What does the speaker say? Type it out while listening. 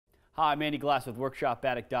Hi, I'm Andy Glass with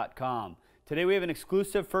WorkshopAddict.com. Today we have an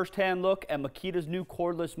exclusive first-hand look at Makita's new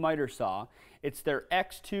cordless miter saw. It's their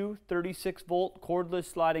X2 36-volt cordless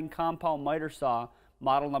sliding compound miter saw,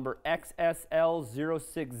 model number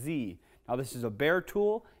XSL06Z. Now this is a bare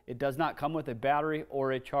tool. It does not come with a battery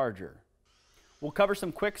or a charger. We'll cover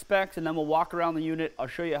some quick specs and then we'll walk around the unit. I'll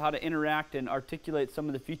show you how to interact and articulate some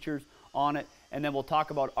of the features on it, and then we'll talk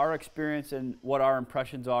about our experience and what our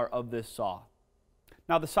impressions are of this saw.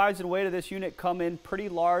 Now the size and weight of this unit come in pretty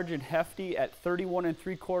large and hefty at 31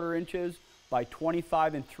 3/4 inches by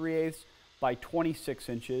 25 3/8 by 26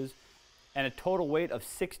 inches and a total weight of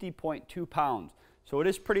 60.2 pounds. So it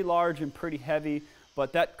is pretty large and pretty heavy,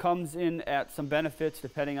 but that comes in at some benefits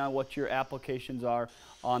depending on what your applications are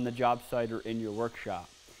on the job site or in your workshop.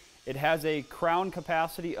 It has a crown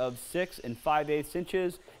capacity of 6 5/8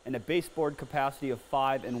 inches and a baseboard capacity of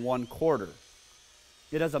 5 1/4.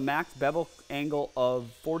 It has a max bevel angle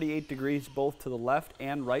of 48 degrees both to the left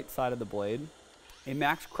and right side of the blade, a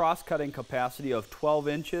max cross-cutting capacity of 12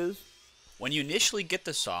 inches. When you initially get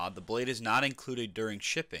the saw, the blade is not included during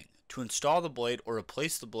shipping. To install the blade or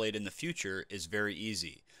replace the blade in the future is very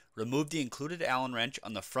easy. Remove the included Allen wrench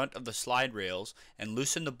on the front of the slide rails and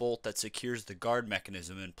loosen the bolt that secures the guard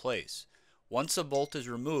mechanism in place. Once the bolt is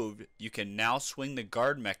removed, you can now swing the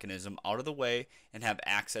guard mechanism out of the way and have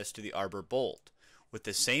access to the arbor bolt. With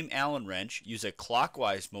the same Allen wrench, use a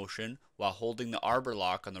clockwise motion while holding the arbor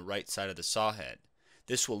lock on the right side of the saw head.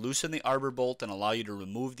 This will loosen the arbor bolt and allow you to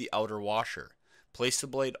remove the outer washer. Place the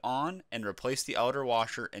blade on and replace the outer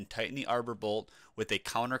washer and tighten the arbor bolt with a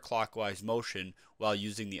counterclockwise motion while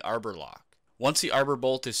using the arbor lock. Once the arbor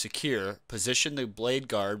bolt is secure, position the blade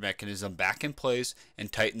guard mechanism back in place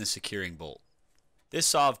and tighten the securing bolt. This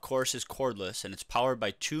saw, of course, is cordless, and it's powered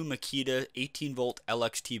by two Makita 18-volt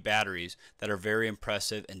LXT batteries that are very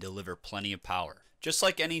impressive and deliver plenty of power. Just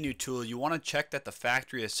like any new tool, you want to check that the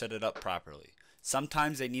factory has set it up properly.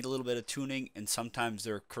 Sometimes they need a little bit of tuning, and sometimes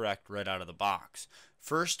they're correct right out of the box.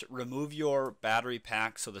 First, remove your battery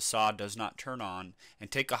pack so the saw does not turn on, and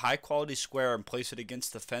take a high-quality square and place it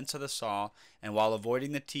against the fence of the saw, and while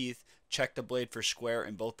avoiding the teeth, check the blade for square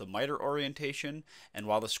in both the miter orientation and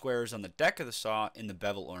while the square is on the deck of the saw in the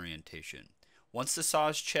bevel orientation. Once the saw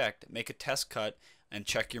is checked, make a test cut and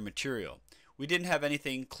check your material. We didn't have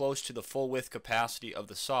anything close to the full width capacity of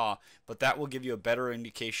the saw, but that will give you a better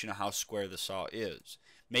indication of how square the saw is.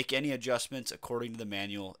 Make any adjustments according to the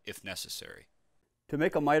manual if necessary. To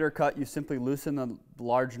make a miter cut, you simply loosen the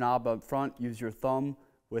large knob up front, use your thumb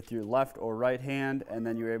with your left or right hand, and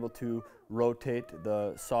then you're able to rotate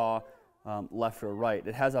the saw left or right.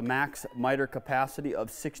 It has a max miter capacity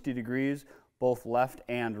of 60 degrees, both left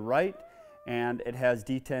and right, and it has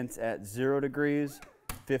detents at 0 degrees,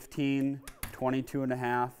 15,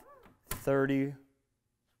 22.5, 30,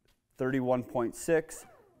 31.6,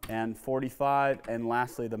 and 45, and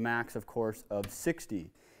lastly the max, of course, of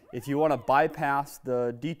 60. If you want to bypass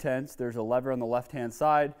the detents, there's a lever on the left-hand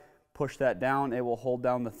side. Push that down, it will hold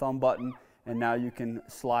down the thumb button, and now you can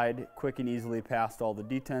slide quick and easily past all the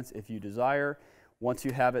detents if you desire. Once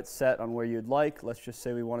you have it set on where you'd like, let's just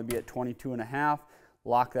say we want to be at 22.5,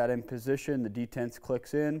 lock that in position, the detents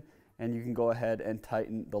clicks in, and you can go ahead and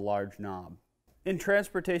tighten the large knob. In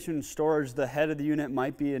transportation and storage, the head of the unit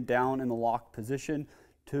might be down in the locked position.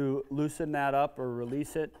 To loosen that up or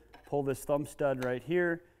release it, pull this thumb stud right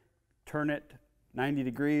here, turn it 90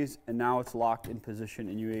 degrees, and now it's locked in position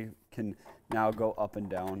and you can now go up and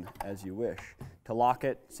down as you wish. To lock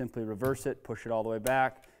it, simply reverse it, push it all the way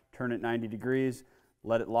back, turn it 90 degrees,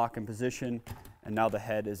 let it lock in position, and now the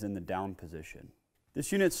head is in the down position.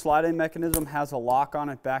 This unit's sliding mechanism has a lock on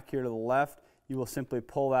it back here to the left. You will simply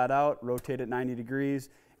pull that out, rotate it 90 degrees,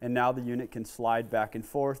 and now the unit can slide back and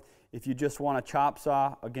forth. If you just want a chop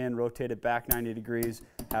saw, again, rotate it back 90 degrees,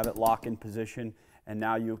 have it lock in position, and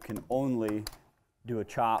now you can only do a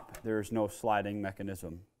chop. There is no sliding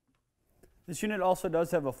mechanism. This unit also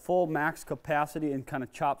does have a full max capacity in kind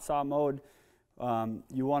of chop saw mode.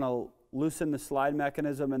 You want to loosen the slide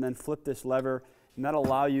mechanism and then flip this lever, and that'll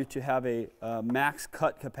allow you to have a max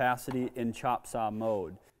cut capacity in chop saw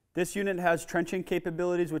mode. This unit has trenching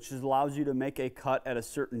capabilities, which allows you to make a cut at a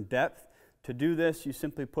certain depth. To do this, you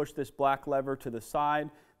simply push this black lever to the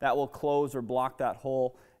side. That will close or block that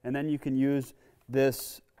hole, and then you can use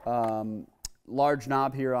this large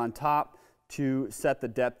knob here on top to set the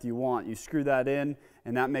depth you want. You screw that in,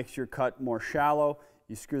 and that makes your cut more shallow.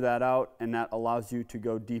 You screw that out, and that allows you to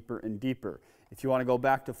go deeper and deeper. If you want to go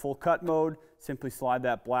back to full cut mode, simply slide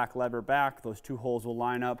that black lever back. Those two holes will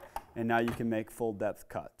line up, and now you can make full depth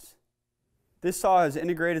cuts. This saw has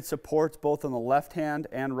integrated supports both on the left hand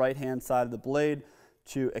and right hand side of the blade.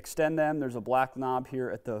 to extend them, there's a black knob here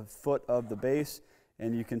at the foot of the base,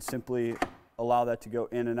 and you can simply allow that to go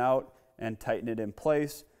in and out and tighten it in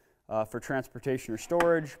place. For transportation or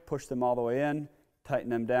storage, push them all the way in, tighten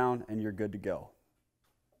them down, and you're good to go.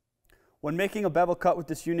 When making a bevel cut with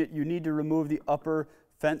this unit, you need to remove the upper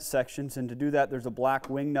fence sections, and to do that, there's a black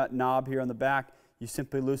wing nut knob here on the back. You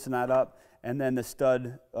simply loosen that up, and then the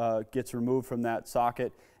stud gets removed from that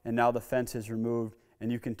socket, and now the fence is removed,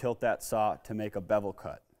 and you can tilt that saw to make a bevel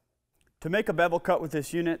cut. To make a bevel cut with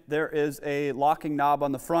this unit, there is a locking knob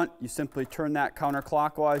on the front. You simply turn that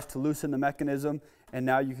counterclockwise to loosen the mechanism, and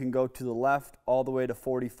now you can go to the left all the way to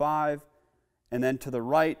 45, and then to the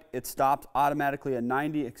right, it stops automatically at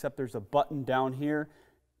 90, except there's a button down here.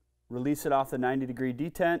 Release it off the 90-degree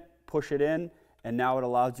detent, push it in, and now it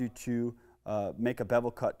allows you to make a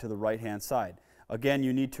bevel cut to the right-hand side. Again,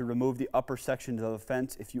 you need to remove the upper sections of the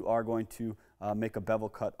fence if you are going to make a bevel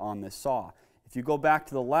cut on this saw. If you go back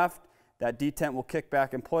to the left, that detent will kick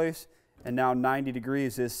back in place, and now 90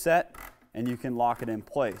 degrees is set, and you can lock it in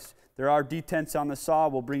place. There are detents on the saw.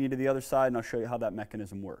 We'll bring you to the other side, and I'll show you how that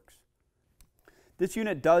mechanism works. This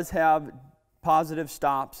unit does have positive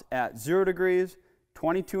stops at 0 degrees,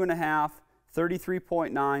 22.5,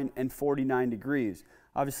 33.9, and 49 degrees.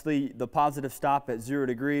 Obviously, the positive stop at 0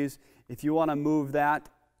 degrees, if you want to move that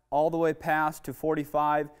all the way past to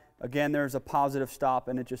 45, again, there's a positive stop,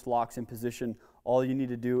 and it just locks in position. All you need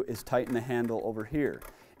to do is tighten the handle over here.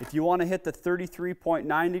 If you want to hit the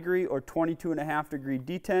 33.9 degree or 22.5 degree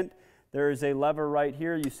detent, there is a lever right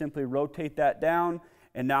here. You simply rotate that down,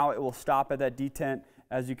 and now it will stop at that detent.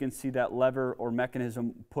 As you can see, that lever or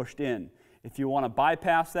mechanism pushed in. If you want to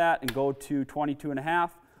bypass that and go to 22.5,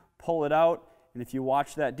 pull it out, and if you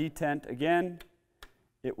watch that detent again,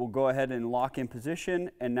 it will go ahead and lock in position,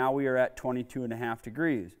 and now we are at 22.5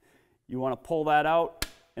 degrees. You want to pull that out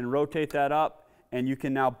and rotate that up, and you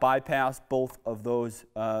can now bypass both of those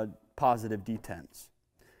positive detents.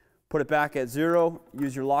 Put it back at 0,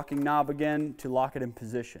 use your locking knob again to lock it in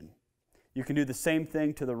position. You can do the same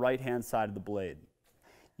thing to the right-hand side of the blade.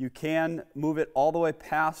 You can move it all the way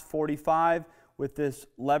past 45 with this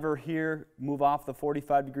lever here, move off the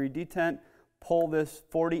 45-degree detent, pull this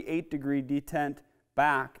 48-degree detent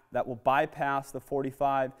back. That will bypass the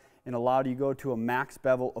 45 and allow you to go to a max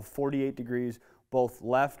bevel of 48 degrees, both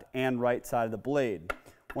left and right side of the blade.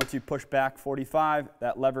 Once you push back 45,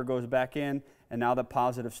 that lever goes back in, and now the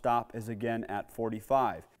positive stop is again at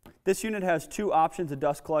 45. This unit has two options of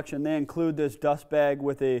dust collection. They include this dust bag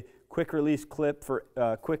with a quick release clip for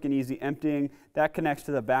quick and easy emptying. That connects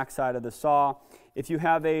to the back side of the saw. If you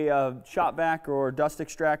have a shop vac or dust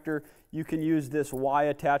extractor, you can use this Y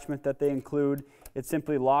attachment that they include. It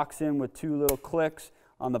simply locks in with two little clicks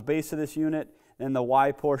on the base of this unit, and the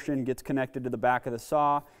Y portion gets connected to the back of the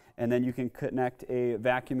saw, and then you can connect a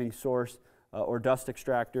vacuuming source or dust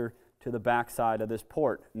extractor to the back side of this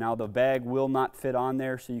port. Now the bag will not fit on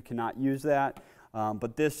there, so you cannot use that,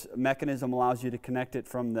 but this mechanism allows you to connect it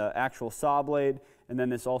from the actual saw blade, and then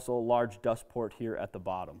there's also a large dust port here at the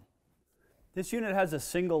bottom. This unit has a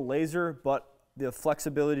single laser, but the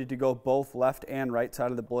flexibility to go both left and right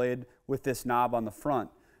side of the blade with this knob on the front.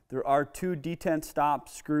 There are two detent stop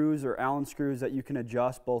screws or Allen screws that you can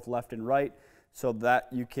adjust both left and right so that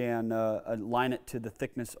you can align it to the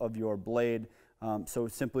thickness of your blade. So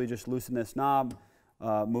simply just loosen this knob,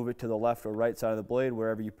 move it to the left or right side of the blade,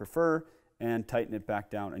 wherever you prefer, and tighten it back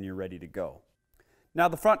down, and you're ready to go. Now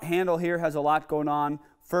the front handle here has a lot going on.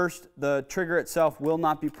 First, the trigger itself will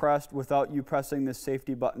not be pressed without you pressing this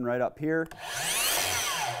safety button right up here.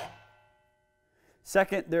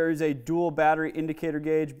 Second, there is a dual battery indicator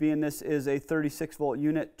gauge. Being this is a 36-volt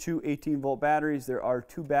unit, two 18-volt batteries. There are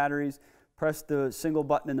two batteries. Press the single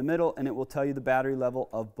button in the middle, and it will tell you the battery level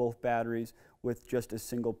of both batteries with just a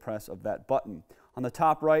single press of that button. On the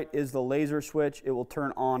top right is the laser switch. It will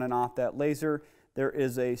turn on and off that laser. There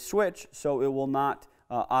is a switch, so it will not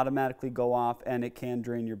automatically go off, and it can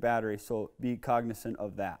drain your battery, so be cognizant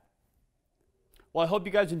of that. Well, I hope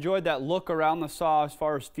you guys enjoyed that look around the saw as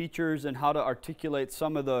far as features and how to articulate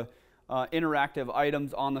some of the interactive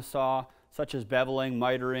items on the saw, such as beveling,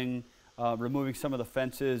 mitering, removing some of the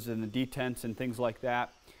fences and the detents and things like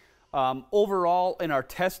that. Overall, in our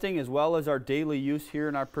testing as well as our daily use here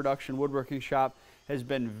in our production woodworking shop has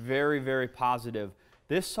been very, very positive.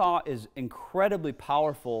 This saw is incredibly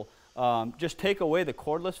powerful. Just take away the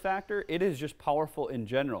cordless factor, it is just powerful in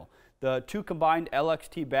general. The two combined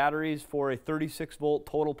LXT batteries for a 36-volt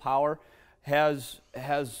total power has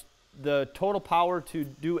the total power to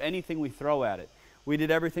do anything we throw at it. We did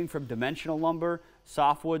everything from dimensional lumber,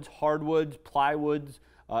 softwoods, hardwoods, plywoods,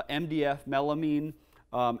 MDF, melamine,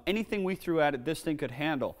 Anything we threw at it, this thing could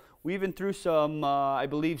handle. We even threw some, I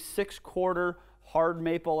believe, 6/4 hard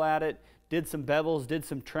maple at it, did some bevels, did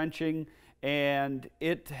some trenching, and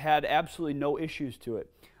it had absolutely no issues to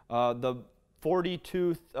it. The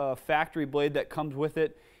 40-tooth factory blade that comes with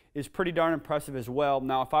it is pretty darn impressive as well.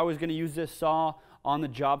 Now, if I was going to use this saw on the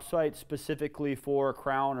job site specifically for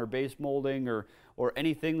crown or base molding or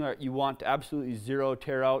anything that you want absolutely zero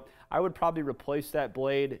tear out, I would probably replace that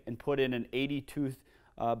blade and put in an 80-tooth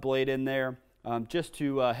blade in there just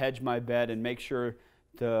to hedge my bet and make sure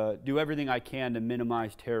to do everything I can to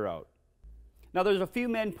minimize tear out. Now, there's a few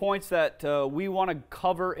main points that we want to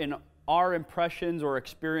cover in our impressions or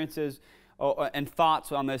experiences and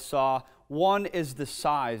thoughts on this saw. One is the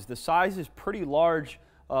size. The size is pretty large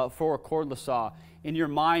for a cordless saw. In your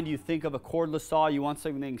mind, you think of a cordless saw, you want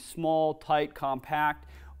something small, tight, compact.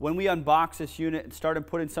 When we unboxed this unit and started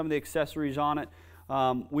putting some of the accessories on it,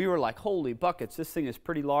 we were like, holy buckets, this thing is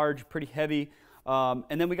pretty large, pretty heavy.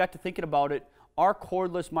 And then we got to thinking about it. Our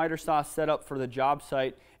cordless miter saw setup for the job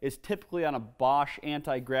site is typically on a Bosch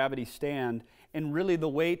anti-gravity stand, and really the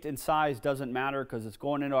weight and size doesn't matter because it's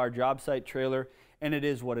going into our job site trailer, and it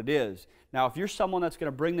is what it is. Now, if you're someone that's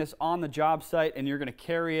going to bring this on the job site and you're going to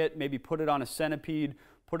carry it, maybe put it on a centipede,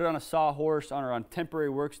 put it on a sawhorse or on a temporary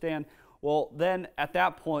work stand, well, then at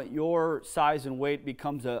that point, your size and weight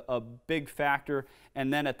becomes a big factor.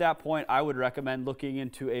 And then at that point, I would recommend looking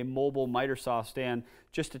into a mobile miter saw stand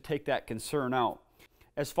just to take that concern out.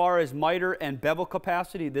 As far as miter and bevel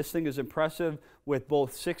capacity, this thing is impressive with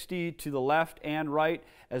both 60 to the left and right,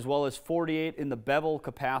 as well as 48 in the bevel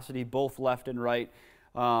capacity, both left and right.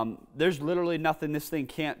 There's literally nothing this thing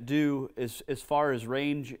can't do as far as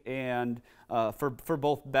range and for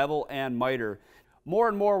both bevel and miter. More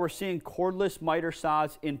and more we're seeing cordless miter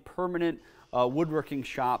saws in permanent woodworking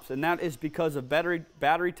shops, and that is because of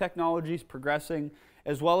battery technologies progressing,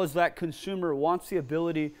 as well as that consumer wants the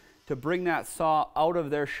ability to bring that saw out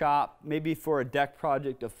of their shop, maybe for a deck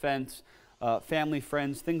project, a fence, family,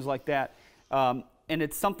 friends, things like that. And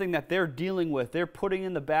it's something that they're dealing with. They're putting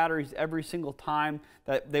in the batteries every single time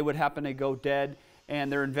that they would happen to go dead,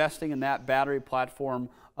 and they're investing in that battery platform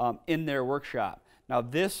in their workshop. Now,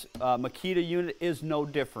 this Makita unit is no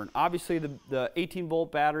different. Obviously, the 18-volt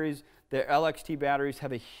batteries, the LXT batteries,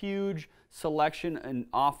 have a huge selection and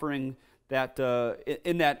offering that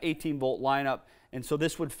in that 18-volt lineup, and so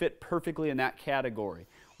this would fit perfectly in that category.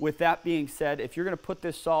 With that being said, if you're going to put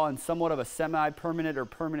this saw in somewhat of a semi-permanent or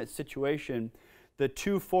permanent situation, the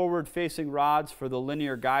two forward-facing rods for the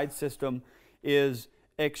linear guide system is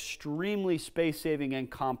extremely space-saving and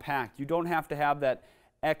compact. You don't have to have that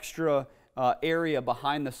extra area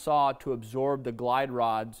behind the saw to absorb the glide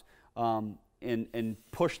rods and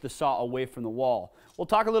push the saw away from the wall. We'll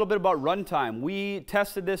talk a little bit about runtime. We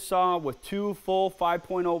tested this saw with two full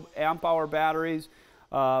 5.0 amp hour batteries,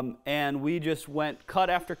 and we just went cut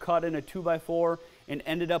after cut in a 2x4 and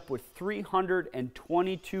ended up with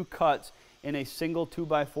 322 cuts in a single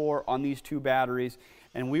 2x4 on these two batteries,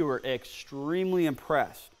 and we were extremely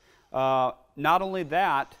impressed. Not only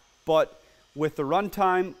that, but with the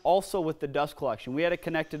runtime, also with the dust collection. We had it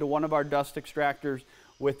connected to one of our dust extractors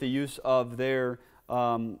with the use of their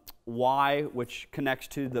Y, which connects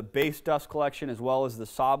to the base dust collection as well as the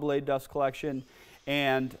saw blade dust collection.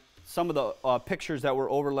 And some of the pictures that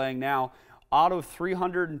we're overlaying now, out of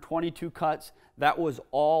 322 cuts, that was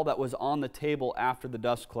all that was on the table after the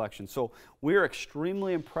dust collection. So we're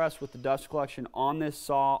extremely impressed with the dust collection on this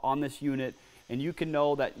saw, on this unit, and you can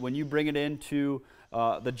know that when you bring it into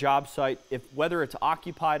the job site, whether it's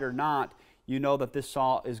occupied or not, you know that this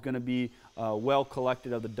saw is going to be well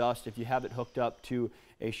collected of the dust if you have it hooked up to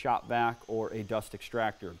a shop vac or a dust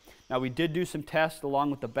extractor. Now, we did do some tests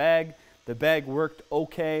along with the bag. The bag worked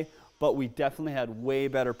okay, but we definitely had way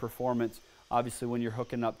better performance, obviously, when you're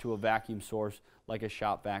hooking up to a vacuum source like a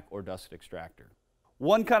shop vac or dust extractor.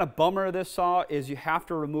 One kind of bummer of this saw is you have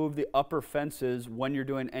to remove the upper fences when you're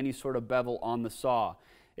doing any sort of bevel on the saw.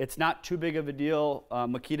 It's not too big of a deal.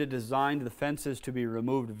 Makita designed the fences to be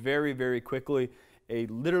removed very, very quickly.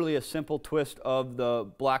 Literally a simple twist of the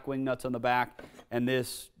black wing nuts on the back, and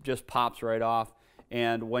this just pops right off.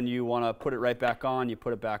 And when you want to put it right back on, you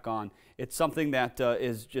put it back on. It's something that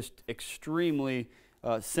is just extremely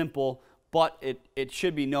simple, but it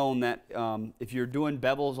should be known that if you're doing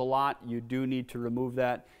bevels a lot, you do need to remove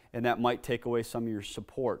that, and that might take away some of your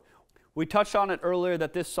support. We touched on it earlier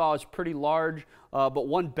that this saw is pretty large, but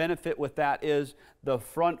one benefit with that is the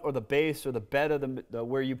front or the base or the bed of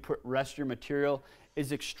where you rest your material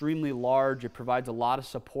is extremely large. It provides a lot of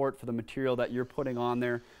support for the material that you're putting on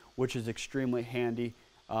there, which is extremely handy,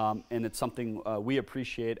 and it's something we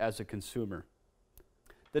appreciate as a consumer.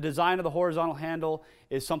 The design of the horizontal handle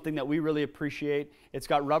is something that we really appreciate. It's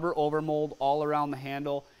got rubber overmold all around the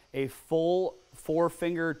handle, a full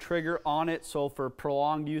 4-finger trigger on it, so for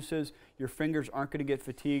prolonged uses, your fingers aren't going to get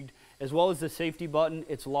fatigued, as well as the safety button.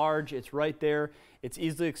 It's large, it's right there. It's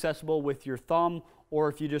easily accessible with your thumb, or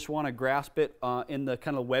if you just want to grasp it in the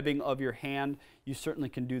kind of webbing of your hand, you certainly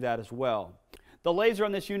can do that as well. The laser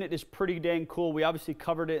on this unit is pretty dang cool. We obviously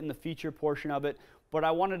covered it in the feature portion of it, but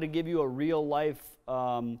I wanted to give you a real life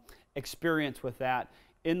experience with that.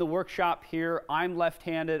 In the workshop here, I'm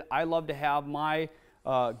left-handed. I love to have my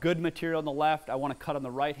good material on the left. I want to cut on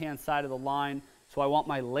the right-hand side of the line, so I want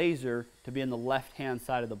my laser to be in the left-hand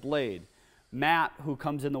side of the blade. Matt, who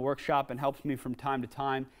comes in the workshop and helps me from time to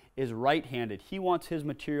time, is right-handed. He wants his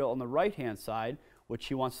material on the right-hand side, which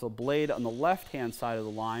he wants the blade on the left-hand side of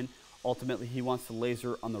the line. Ultimately, he wants the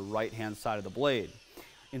laser on the right-hand side of the blade.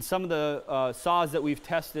 In some of the saws that we've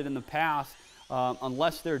tested in the past,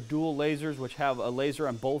 unless they're dual lasers, which have a laser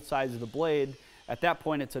on both sides of the blade, at that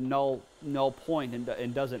point it's a null point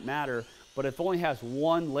and doesn't matter. But if it only has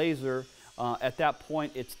one laser, at that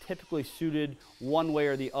point it's typically suited one way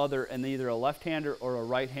or the other, and either a left-hander or a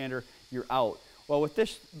right-hander, you're out. Well, with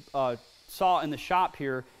this saw in the shop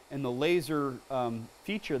here and the laser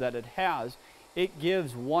feature that it has, it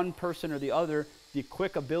gives one person or the other the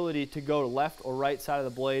quick ability to go to left or right side of the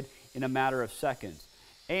blade in a matter of seconds.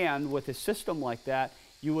 And with a system like that,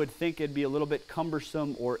 you would think it'd be a little bit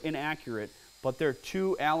cumbersome or inaccurate, but there are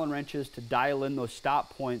 2 Allen wrenches to dial in those stop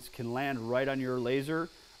points, can land right on your laser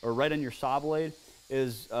or right on your saw blade,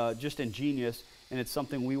 is just ingenious, and it's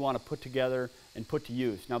something we want to put together and put to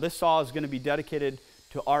use. Now, this saw is going to be dedicated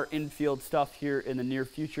to our infield stuff here in the near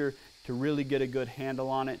future to really get a good handle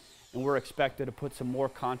on it, and we're expected to put some more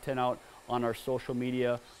content out on our social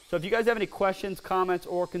media. So if you guys have any questions, comments,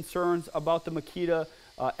 or concerns about the Makita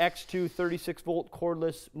X2 36-volt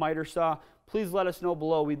cordless miter saw, please let us know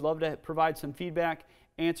below. We'd love to provide some feedback,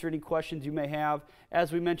 answer any questions you may have.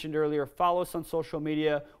 As we mentioned earlier, follow us on social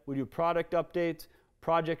media. We do product updates,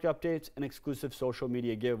 project updates, and exclusive social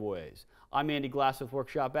media giveaways. I'm Andy Glass with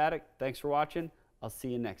Workshop Addict. Thanks for watching. I'll see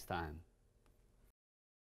you next time.